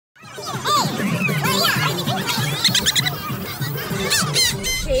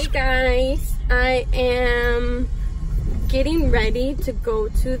Hey guys, I am getting ready to go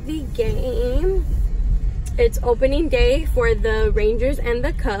to the game. It's opening day for the Rangers and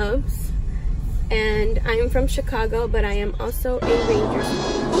the Cubs, and I'm from Chicago, but I am also a Rangers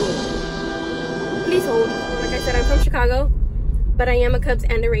fan. Please hold. Like I said, I'm from Chicago, but I am a Cubs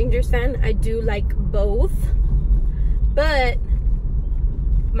and a Rangers fan. I do like both, but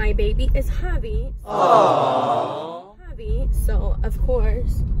my baby is Javi. Aww. Javi, so of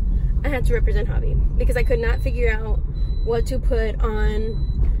course I had to represent Javi because I could not figure out what to put on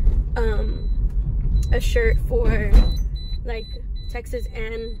a shirt for like Texas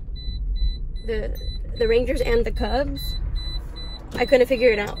and the Rangers and the Cubs. I couldn't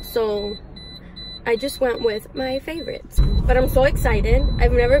figure it out, so I just went with my favorites. But I'm so excited.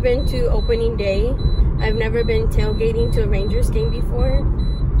 I've never been to opening day. I've never been tailgating to a Rangers game before,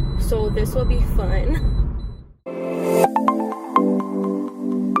 so this will be fun.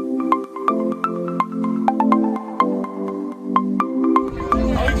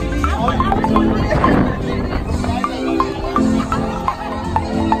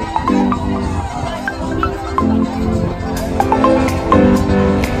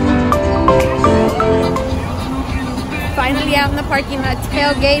 Finally out in the parking lot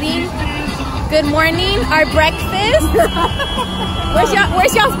tailgating. Good morning. Our breakfast. Where's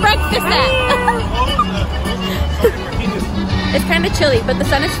y'all's breakfast at? It's kind of chilly, but the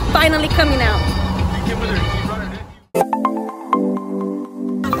sun is finally coming out.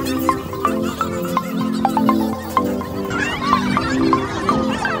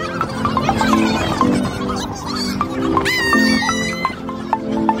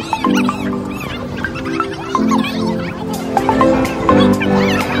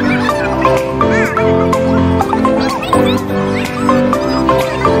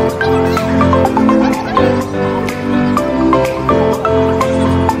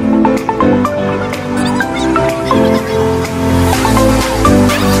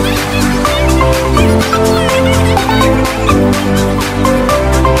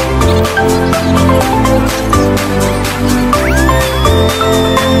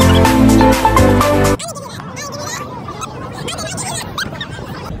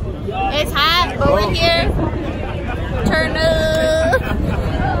 It's hot, but we're here. Turn up.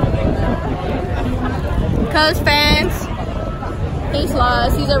 Cubs fans. He's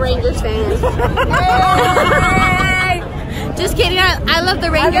lost. He's a Rangers fan. Yay! Just kidding. I love the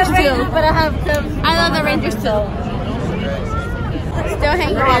Rangers too. But I have Cubs. I love the Rangers too. Still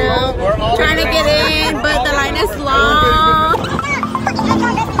hanging out. Trying to get in, but the line is long.